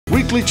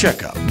Weekly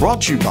Checkup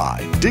brought to you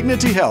by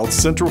Dignity Health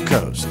Central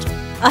Coast.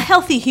 A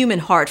healthy human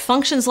heart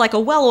functions like a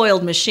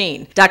well-oiled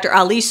machine. Dr.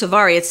 Ali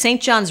Sovari at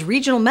St. John's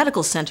Regional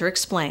Medical Center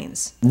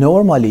explains.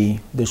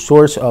 Normally, the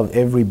source of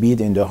every beat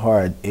in the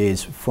heart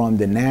is from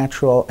the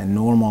natural and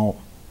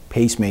normal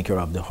pacemaker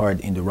of the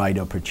heart in the right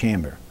upper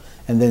chamber.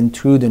 And then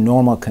through the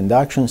normal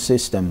conduction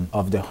system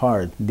of the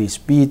heart, this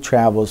beat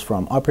travels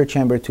from upper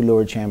chamber to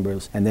lower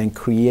chambers and then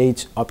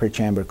creates upper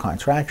chamber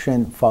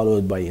contraction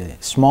followed by a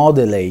small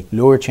delay,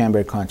 lower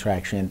chamber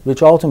contraction,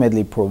 which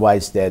ultimately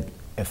provides that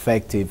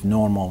effective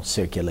normal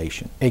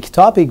circulation.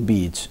 Ectopic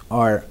beats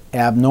are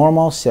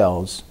abnormal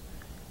cells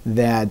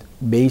that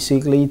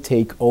basically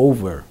take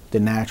over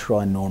the natural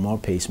and normal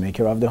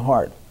pacemaker of the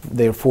heart.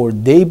 Therefore,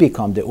 they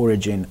become the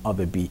origin of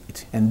a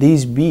beat. And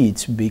these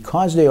beats,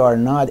 because they are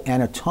not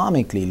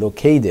anatomically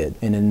located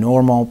in a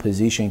normal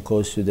position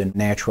close to the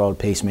natural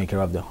pacemaker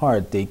of the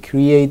heart, they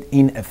create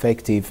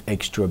ineffective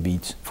extra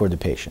beats for the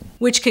patient,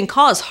 which can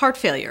cause heart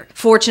failure.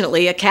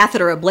 Fortunately, a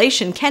catheter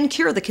ablation can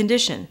cure the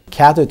condition.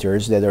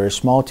 Catheters that are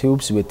small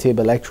tubes with tip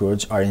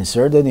electrodes are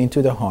inserted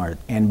into the heart,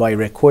 and by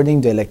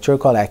recording the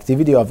electrical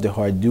activity of the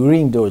heart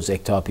during those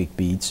ectopic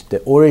beats, the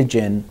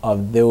origin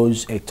of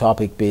those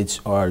ectopic beats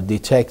are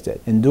detected.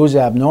 And those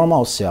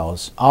abnormal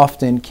cells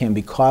often can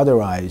be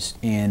cauterized,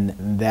 and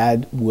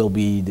that will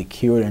be the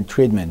cure and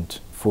treatment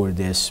for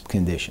this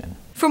condition.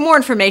 For more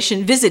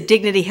information, visit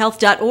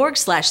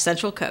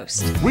dignityhealth.org/Central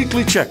Coast.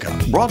 Weekly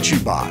Checkup brought to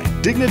you by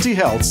Dignity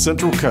Health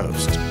Central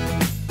Coast.